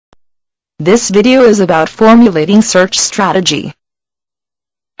This video is about formulating search strategy.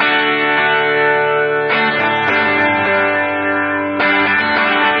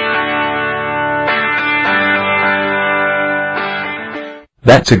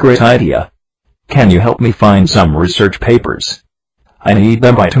 That's a great idea. Can you help me find some research papers? I need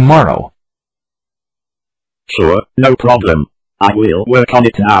them by tomorrow. Sure, no problem. I will work on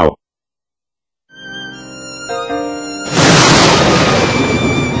it now.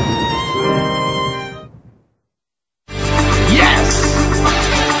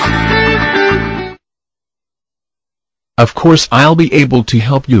 Of course I'll be able to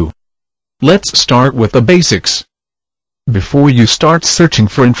help you. Let's start with the basics. Before you start searching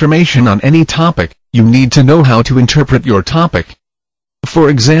for information on any topic, you need to know how to interpret your topic.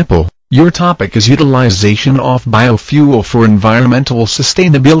 For example, your topic is utilization of biofuel for environmental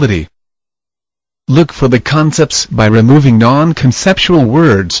sustainability. Look for the concepts by removing non-conceptual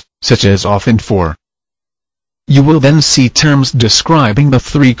words, such as of and for. You will then see terms describing the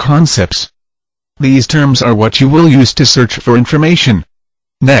three concepts. These terms are what you will use to search for information.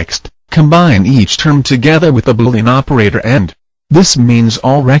 Next, combine each term together with the Boolean operator and. This means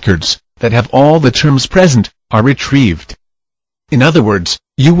all records that have all the terms present are retrieved. In other words,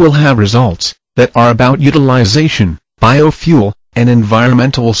 you will have results that are about utilization, biofuel, and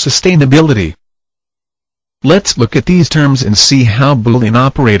environmental sustainability. Let's look at these terms and see how Boolean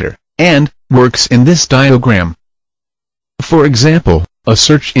operator and works in this diagram. For example, a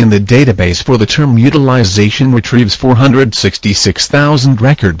search in the database for the term utilization retrieves 466,000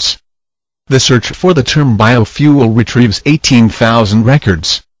 records. The search for the term biofuel retrieves 18,000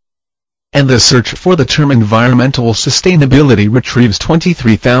 records. And the search for the term environmental sustainability retrieves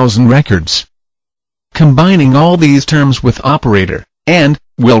 23,000 records. Combining all these terms with operator and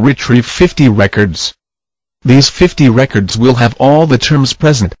will retrieve 50 records. These 50 records will have all the terms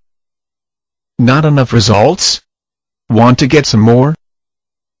present. Not enough results? Want to get some more?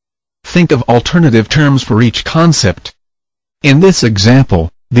 Think of alternative terms for each concept. In this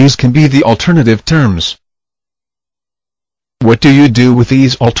example, these can be the alternative terms. What do you do with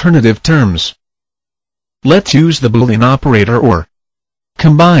these alternative terms? Let's use the Boolean operator OR.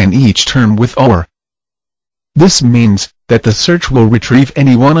 Combine each term with OR. This means that the search will retrieve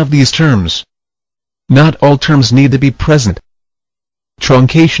any one of these terms. Not all terms need to be present.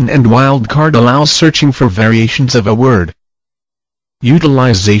 Truncation and wildcard allows searching for variations of a word.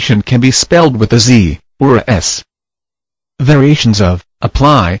 Utilization can be spelled with a Z or a S. Variations of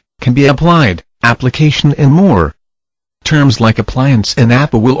apply can be applied, application, and more. Terms like appliance and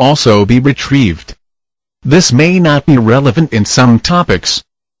apple will also be retrieved. This may not be relevant in some topics,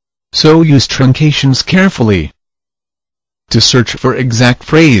 so use truncations carefully. To search for exact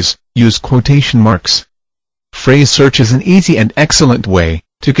phrase, use quotation marks. Phrase search is an easy and excellent way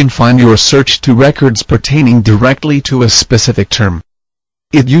to confine your search to records pertaining directly to a specific term.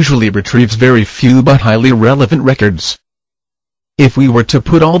 It usually retrieves very few but highly relevant records. If we were to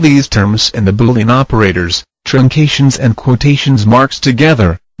put all these terms and the Boolean operators, truncations and quotations marks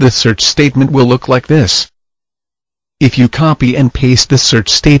together, the search statement will look like this. If you copy and paste the search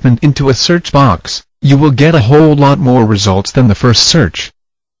statement into a search box, you will get a whole lot more results than the first search.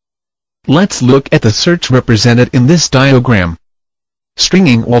 Let's look at the search represented in this diagram.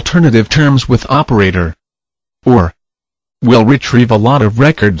 Stringing alternative terms with operator OR will retrieve a lot of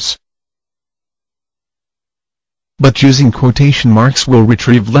records. But using quotation marks will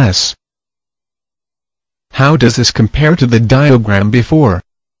retrieve less. How does this compare to the diagram before?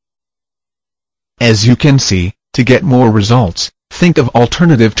 As you can see, to get more results, think of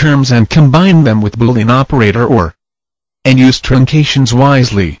alternative terms and combine them with Boolean operator OR. And use truncations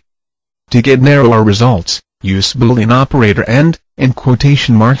wisely. To get narrower results, use Boolean operator and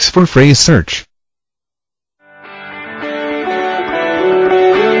quotation marks for phrase search.